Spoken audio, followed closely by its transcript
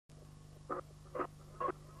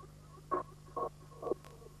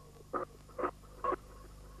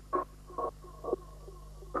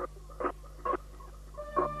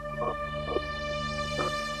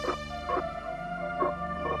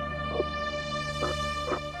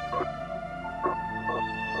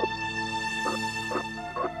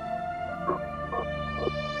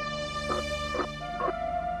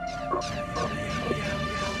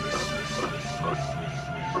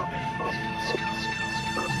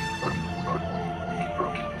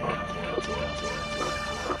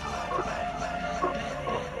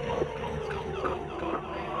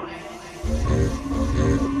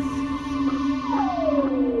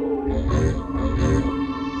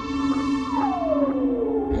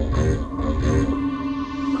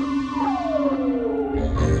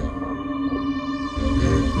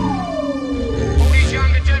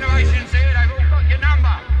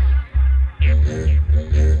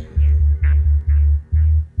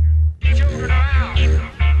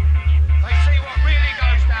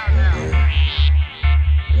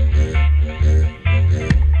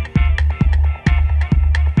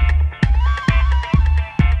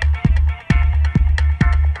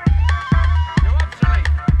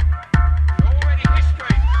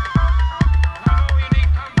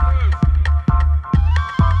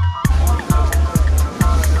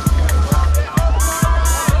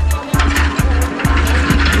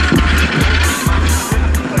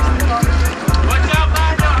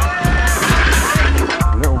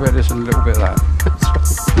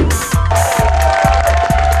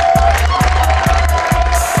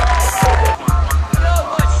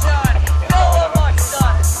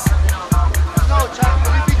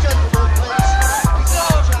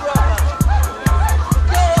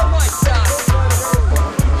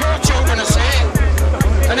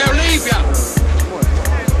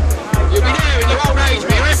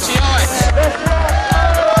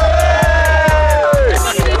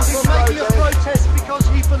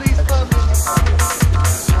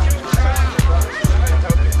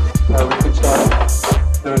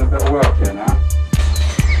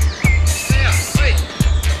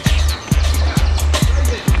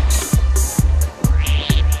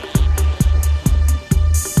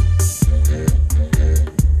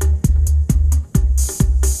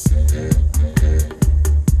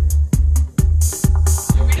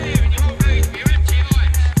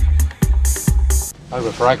They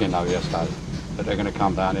were bragging though yesterday that they're going to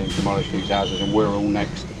come down here and demolish these houses and we're all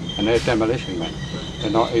next. And they're demolition men. They're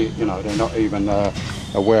not, you know, they're not even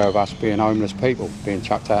aware of us being homeless people being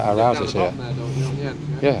chucked out our houses here.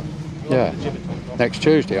 Yeah, yeah. Next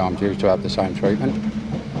Tuesday I'm due to have the same treatment.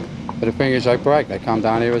 But the thing is, they brag. They come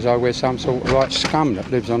down here as though we're some sort of like scum that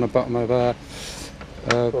lives on the bottom of a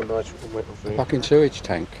fucking sewage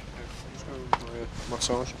tank.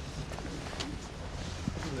 Massage.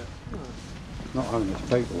 Not homeless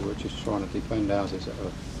people, we're just trying to defend houses that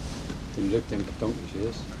have been lived in for donkey's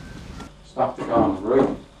years. Stuff to go on the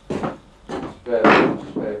roof.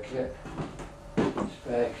 Spare kit.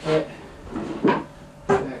 Spare kit.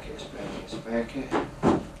 Spare kit, spare kit, spare kit.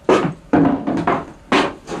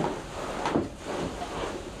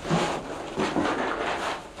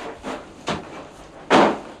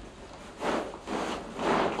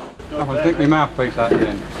 I'm going to stick my mouthpiece out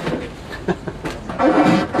again.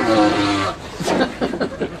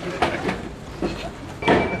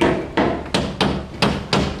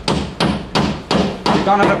 You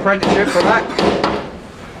done an apprenticeship for that?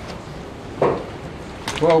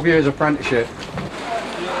 12 years apprenticeship. It's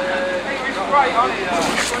great, isn't it?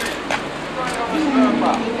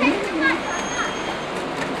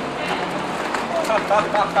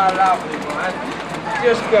 Lovely, man.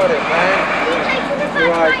 Just got it, man.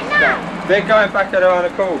 Right stuff. They're going back at their own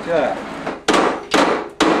accord, yeah.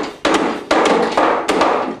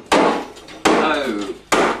 No.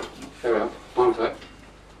 Here we are. One sec.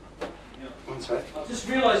 One sec. I've just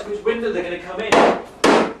realised which window they're going to come in.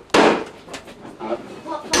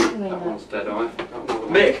 That one's dead eye.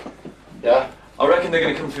 Mick, Yeah? I reckon they're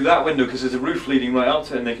going to come through that window because there's a roof leading right up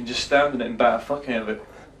to it and they can just stand in it and bat a fuck out of it.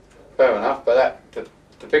 Fair enough, but the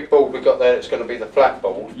big board we've got there, it's going to be the flat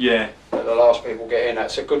board. Yeah. That the last people get in.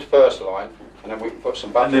 That's a good first line, and then we can put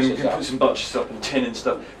some And then buttresses we can up. put some buttresses up and tin and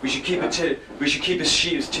stuff. We should keep a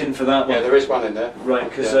sheet of tin for that one. Yeah, there is one in there. Right,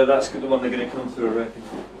 because that's the one they're going to come through, I reckon.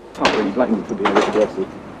 Can't really blame them for being a bit aggressive.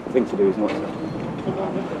 The thing to do is not to.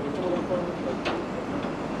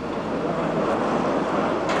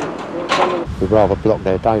 We'd rather block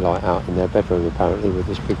their daylight out in their bedroom apparently with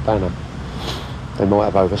this big banner. They might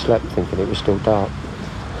have overslept thinking it was still dark.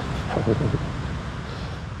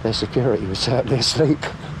 Their security was certainly asleep.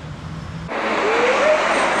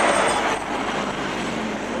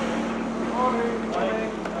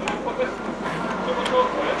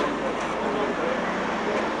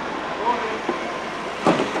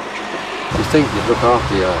 You think you'd look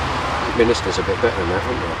after your ministers a bit better than that,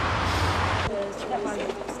 wouldn't you?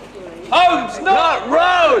 Homes, not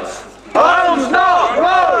roads! Homes, not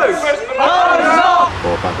roads! Homes, not...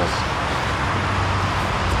 Poor buggers.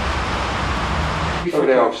 Over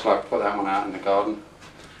there, I'll just like put that one out in the garden,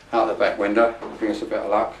 out the back window, bring us a bit of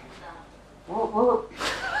luck.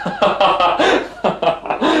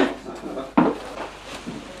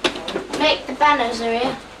 Make the banners are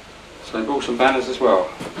here. So they bought some banners as well.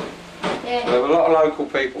 Yeah. We have a lot of local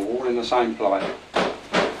people all in the same plight.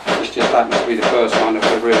 This just happens to be the first one that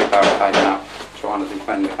we're really barricading up, trying to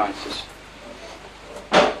defend against us.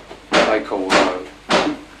 They call road.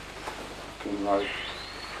 Road.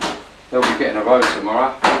 They'll be getting a road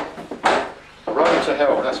tomorrow. A road to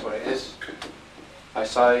hell, that's what it is. They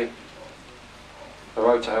say the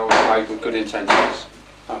road to hell is paved with good intentions.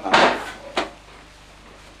 Don't they?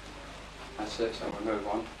 That's it, so we move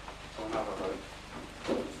on to another road.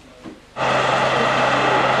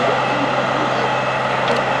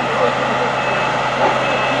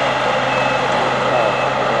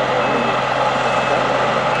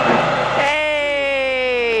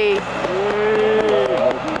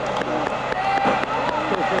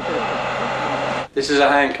 This is a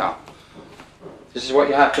handcuff. This is what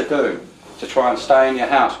you have to do to try and stay in your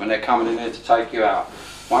house when they're coming in here to take you out.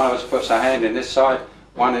 One of us puts a hand in this side,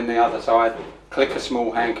 one in the other side, click a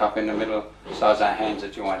small handcuff in the middle so as our hands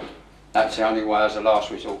are joined. That's the only way as a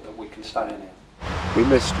last resort that we can stay in here. We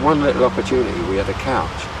missed one little opportunity. We had a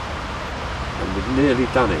couch and we'd nearly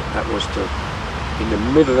done it. That was to, in the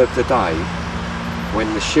middle of the day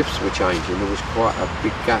when the shifts were changing, there was quite a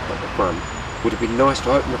big gap at the front. Would have been nice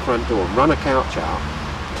to open the front door and run a couch out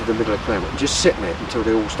to the middle of Claremont and just sit in it until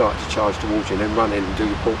they all started to charge towards you and then run in and do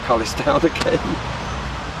your portcullis down again.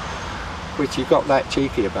 Which you got that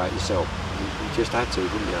cheeky about yourself. You just had to,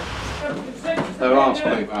 didn't you? There aren't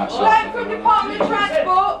people outside. Local Department of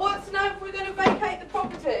Transport wants to know if we're going to vacate the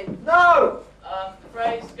property. No!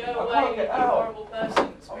 Phrase, go away, you horrible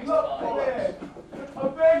person. I'm not here.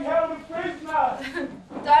 I'm being held a prisoner.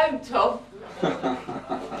 Don't, Tom.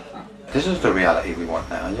 This is the reality we want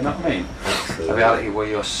now, you know what I mean? A reality where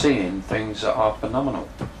you're seeing things that are phenomenal.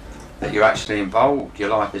 that you're actually involved, your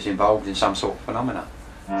life is involved in some sort of phenomena.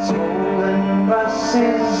 Stolen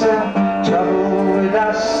buses, trouble with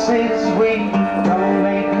us is we don't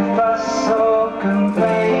make a fuss or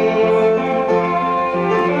complain.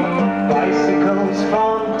 Bicycles,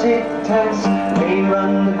 vaunted tests, they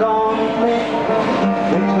run the gauntlet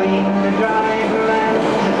between the driver and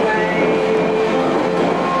the train.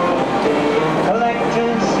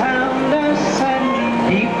 Collectors hound us and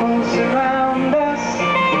people surround us.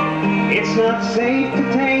 It's not safe to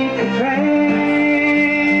take a train.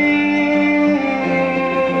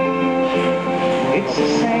 It's a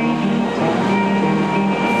safe time.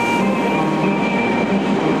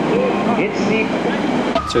 It's the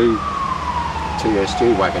Two TSG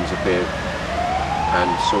wagons appeared and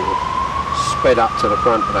sort of sped up to the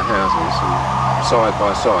front of the houses and side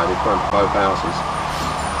by side in front of both houses.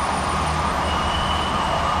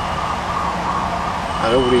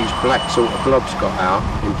 And all these black sort of blobs got out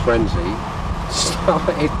in frenzy,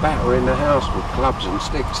 started battering the house with clubs and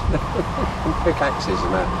sticks and pickaxes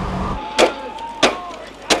and that.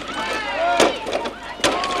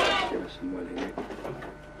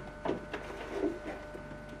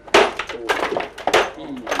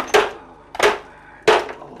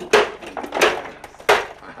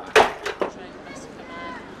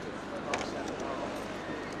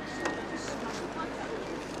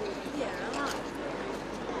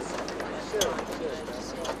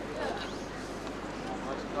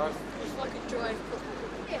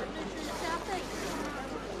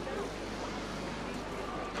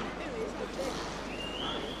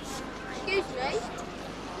 Excuse me, are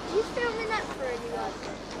you filming that for anyone?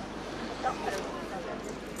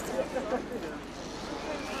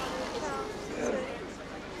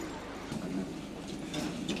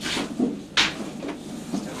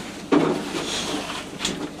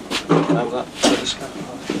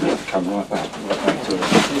 Come right back to it.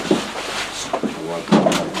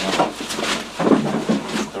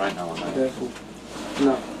 There ain't no one there. Careful.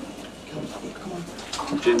 No.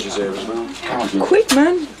 Ginger's here as well. Quick,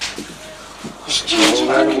 man.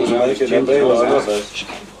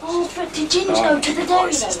 Oh, but did Ginger go to the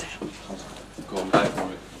dairy though? Go on back for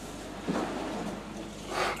it.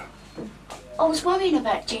 I was worrying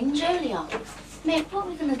about Ginger earlier. Mick, what are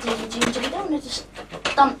we going to do with Ginger? We don't want to just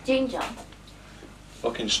dump Ginger.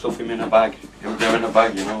 Fucking stuff him in a bag. He'll go in a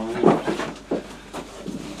bag, you know what I mean?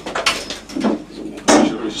 I'm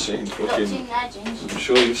sure you've seen Not fucking... seen that, Ginger. I'm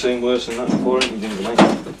sure you've seen worse than that before, haven't you, Ginger, mate?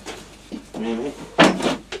 Really?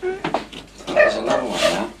 There's another one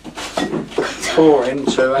now. 4 in,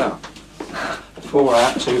 2 out. 4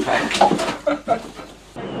 out, 2 back.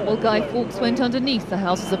 While Guy Fawkes went underneath the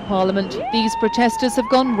Houses of Parliament, these protesters have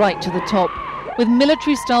gone right to the top. With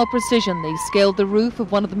military-style precision, they scaled the roof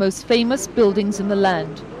of one of the most famous buildings in the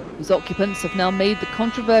land, whose occupants have now made the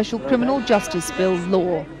controversial criminal justice bill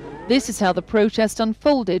law. This is how the protest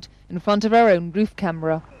unfolded in front of our own roof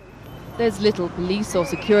camera. There's little police or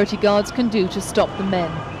security guards can do to stop the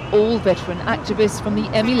men, all veteran activists from the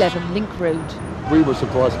M11 link road. We were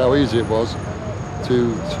surprised how easy it was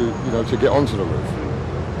to get onto the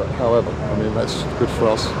roof. But however, I mean, that's good for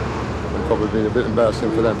us and probably been a bit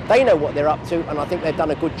embarrassing for them. They know what they're up to, and I think they've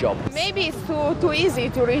done a good job. Maybe it's too easy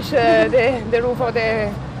to reach the roof of the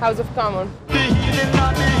House of Commons.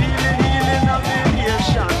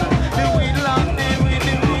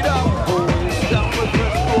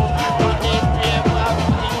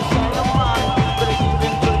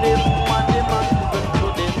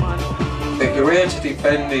 You're here to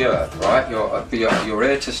defend the earth, right? You're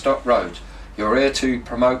here to stop roads. You're here to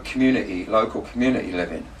promote community, local community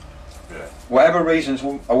living. Yeah. Whatever reasons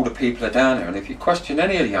all the people are down here, and if you question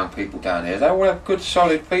any of the young people down here, they all have good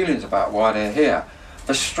solid feelings about why they're here.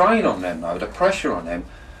 The strain on them though, the pressure on them,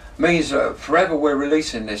 means that forever we're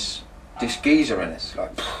releasing this geezer in us,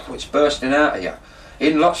 like it's bursting out of you,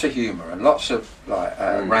 in lots of humour and lots of like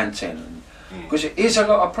ranting, because it is a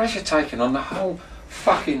lot of pressure taken on the whole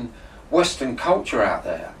fucking Western culture out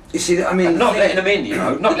there. You see, I mean, and not letting them in, you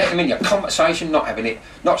know, not letting them in your conversation, not having it,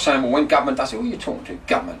 not saying, well, when government does it, who are you talking to?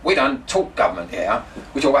 Government. We don't talk government here.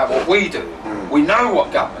 We talk about what we do. We know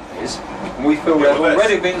what government is, and we feel they've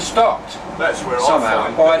already been stopped. That's where somehow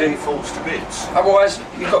I by find falls to bits. Otherwise,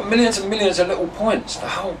 you've got millions and millions of little points. The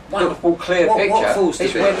whole wonderful, clear picture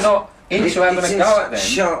is we're not into having a go at them.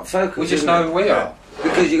 Sharp focus. We just know who we are.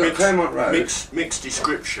 Because you've got Claremont Road. Mixed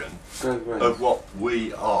description of what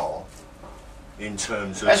we are. In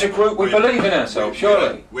terms of as a group, we believe in ourselves,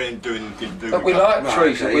 surely. We're doing but we like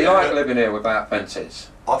trees, and we like living here without fences.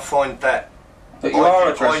 I find that you are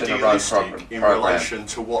addressing the road problem in relation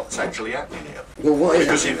to what's actually happening here. Well, what is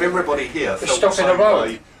because if everybody here felt stopping the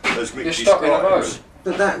road, as Mick you're stopping the road.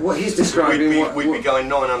 But that, what he's describing... We'd be going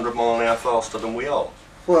 900 mile an hour faster than we are.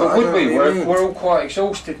 Well, but would we? We're all quite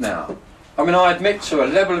exhausted now. I mean, I admit to a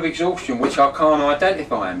level of exhaustion which I can't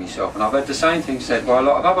identify in myself, and I've heard the same thing said by a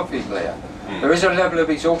lot of other people here. There is a level of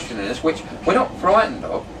exhaustion in us which we're not frightened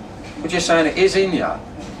of, we're just saying it is in you.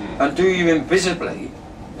 And do you invisibly,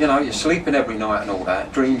 you know, you're sleeping every night and all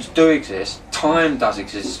that, dreams do exist, time does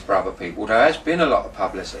exist for other people, there has been a lot of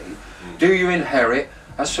publicity. Do you inherit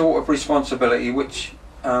a sort of responsibility which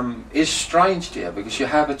is strange to you because you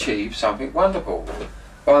have achieved something wonderful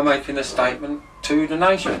by making a statement to the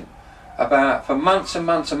nation about for months and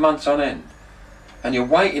months and months on end, and you're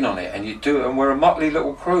waiting on it, and you do it, and we're a motley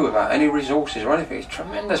little crew without any resources or anything. It's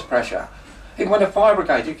tremendous pressure. Even when the fire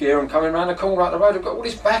brigade are here and coming around the corner up the road, they've got all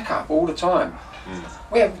this backup all the time.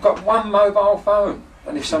 We have got one mobile phone,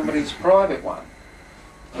 and if somebody's private one.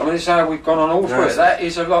 I mean, this is how we've gone on all through it. That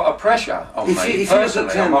is a lot of pressure on me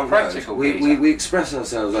personally, on my practical we express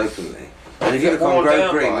ourselves openly, and if you look on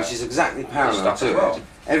Grove Green, which is exactly parallel to it,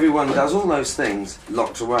 everyone does all those things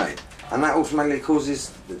locked away, and that ultimately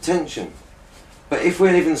causes tension. But if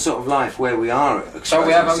we're living the sort of life where we are, so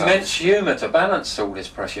we have immense humour to balance all this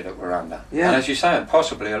pressure that we're under. Yeah. And as you say,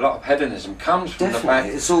 possibly a lot of hedonism comes from the fact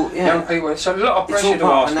it's all, young people. It's a lot of pressure to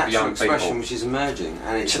ask of young people, which is emerging,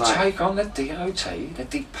 and it's to take on the DOT, the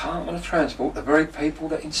Department of Transport, the very people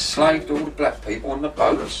that enslaved all the black people on the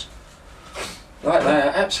boats. Like they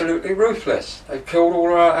are absolutely ruthless. They've killed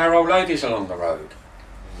all our old ladies along the road.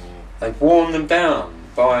 They've worn them down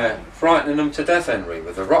by frightening them to death, Henry,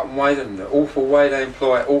 with the rotten way and the awful way they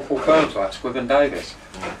employ awful firms like Squibb and Davis,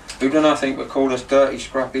 who do I think would call us dirty,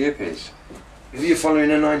 scruffy hippies. If you're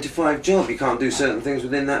following a 9-to-5 job, you can't do certain things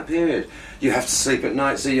within that period. You have to sleep at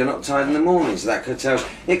night so you're not tired in the morning, so that curtails...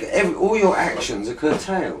 all your actions are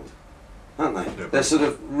curtailed, aren't they? Yeah, they're sort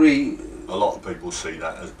of A lot of people see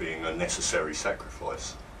that as being a necessary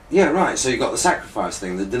sacrifice. Yeah, right, so you've got the sacrifice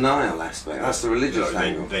thing, the denial aspect, that's the religious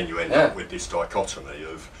angle. Then you end up with this dichotomy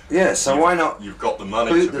of... Yeah, so why not you've got the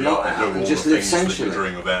money to be able to do all the things that you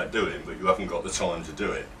dream about doing, but you haven't got the time to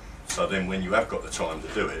do it. So then when you have got the time to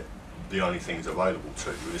do it, the only things available to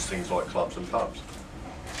you is things like clubs and pubs.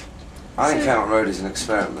 I think Count Road is an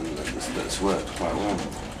experiment that's worked quite well.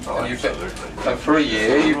 Oh, absolutely. And for a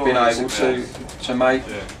year you've been able to make...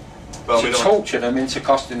 Yeah. To torture them into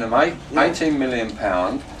costing them £18 million,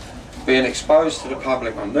 being exposed to the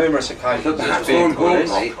public on numerous occasions. But perhaps more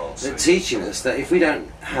importantly, they're teaching us that if we don't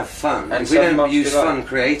have fun, if we don't use fun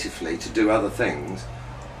creatively to do other things,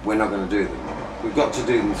 we're not going to do them. We've got to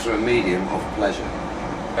do them through a medium of pleasure.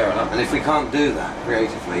 Fair enough. And if we can't do that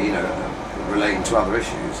creatively, you know, relating to other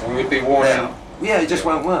issues, we would be worn out. Yeah, it just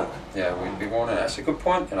won't work. Yeah, we'd be worn out. That's a good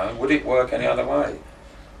point, you know. Would it work any other way?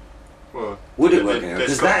 Well, would it work any other way?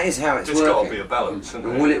 Because that is how it's working. There's got to be a balance, isn't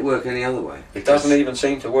there? And will it work any other way? It doesn't even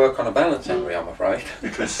seem to work on a balance, Henry, I'm afraid.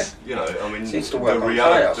 Because, you know, I mean, seems to work the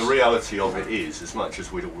reality of it is, as much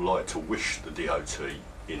as we'd all like to wish the DOT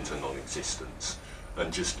into non-existence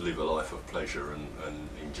and just live a life of pleasure and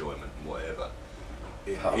enjoyment and whatever,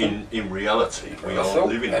 in reality, we are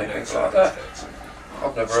living in that circumstance.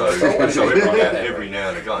 I've never heard of that. So every now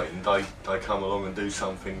and again, they come along and do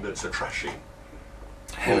something that's a trashing.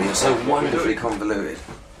 Henry, you're so wonderfully convoluted.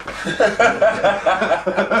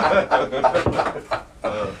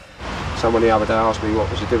 Someone the other day asked me what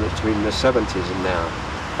was the difference between the 70s and now.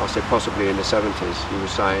 I said possibly in the 70s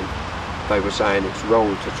they were saying it's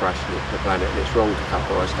wrong to trash the planet and it's wrong to cut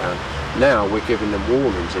forests down. Now we're giving them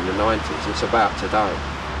warnings in the 90s. It's about today.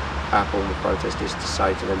 Our form of protest is to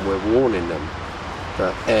say to them, we're warning them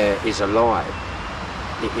that air is alive.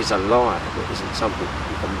 It is alive. It isn't something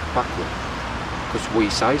you can fuck with. Because we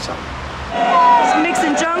say so. It's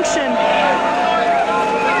Mixon Junction.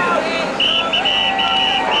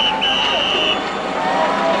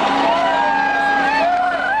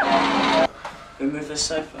 Who moved the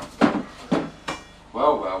sofa?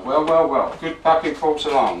 Well. Good packing false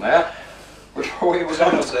alarm there. We thought it was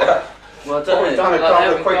on us there. Well, I don't We've done a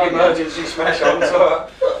couple of quick emergency smash-ons.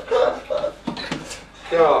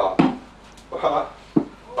 Yeah. Well,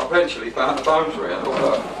 I eventually found the bones for it.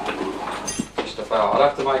 Just about. I'll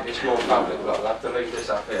have to make this more public, but I'll have to leave this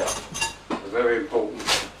up here. It's very important.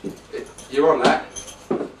 You're on that?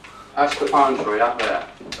 That's the phone tree up there.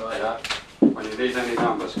 Right. When you need any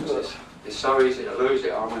numbers, because it's so easy to lose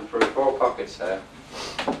it. I went through 4 pockets there.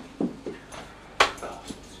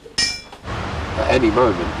 At any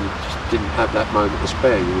moment, you just didn't have that moment to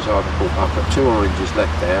spare. You was either caught up at 2 oranges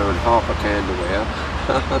left there and half a candleware.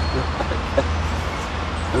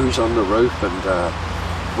 Who's on the roof and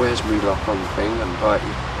where's me lock on thing, and like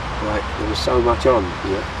there was so much on for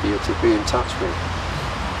you to be in touch with.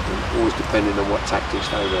 always depending on what tactics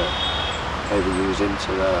they were using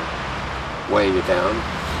to wear you down,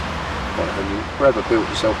 and you forever built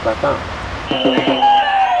yourself back up.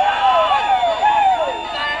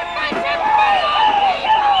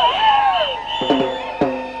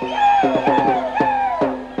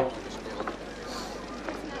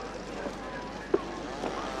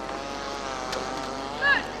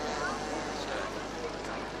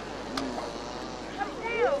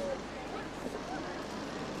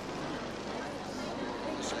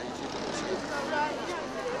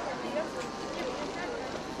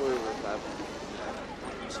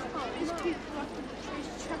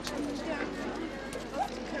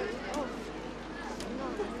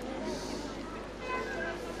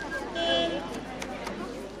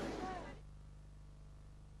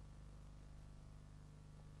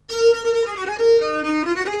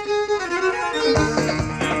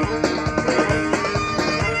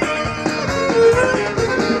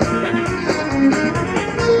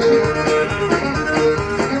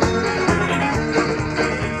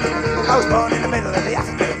 I was born in the middle of the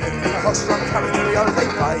afternoon, a horse-drawn carriage in the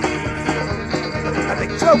holiday park. A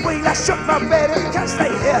big 12-wheeler shook my bed and you can't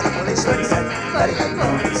stay here. The policeman said, let it go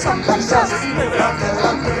on someplace else. Move it on, get it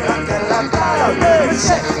on, move it on, get it on. Hello, move and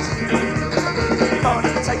shift.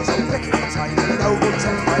 Morning takes all picking time and an old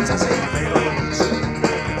ten miles as he feels.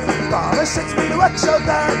 Father sits me to work so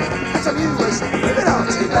down, and some viewers move it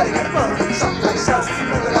on to let it go on someplace else.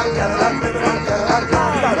 Move it on, get it on, move it on, get it on.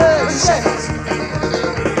 Hello, move and shift.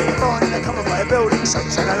 Building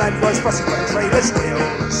sites and a land was crossing by trailers'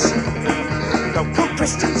 wheels. Local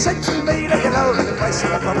Christian said to me that you know the place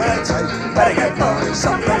where I'm from her too. Better get going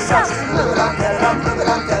someplace else. Move it on, get it on, move it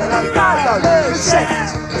on, get it on. Go, move,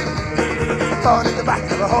 shift. Born in the back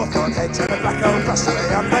of a hawthorn hedge and a black old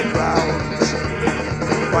grocery on the ground.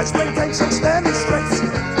 Widespread gates and standing streets,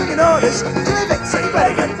 making orders to victory.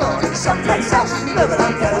 Better get going someplace else. Move it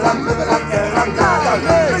on, get it on, move it on, get it on. Go,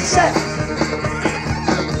 move, shift.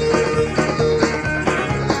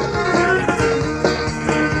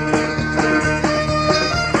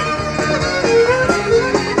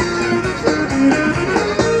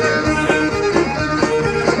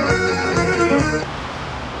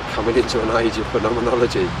 Coming into an age of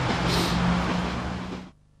phenomenology.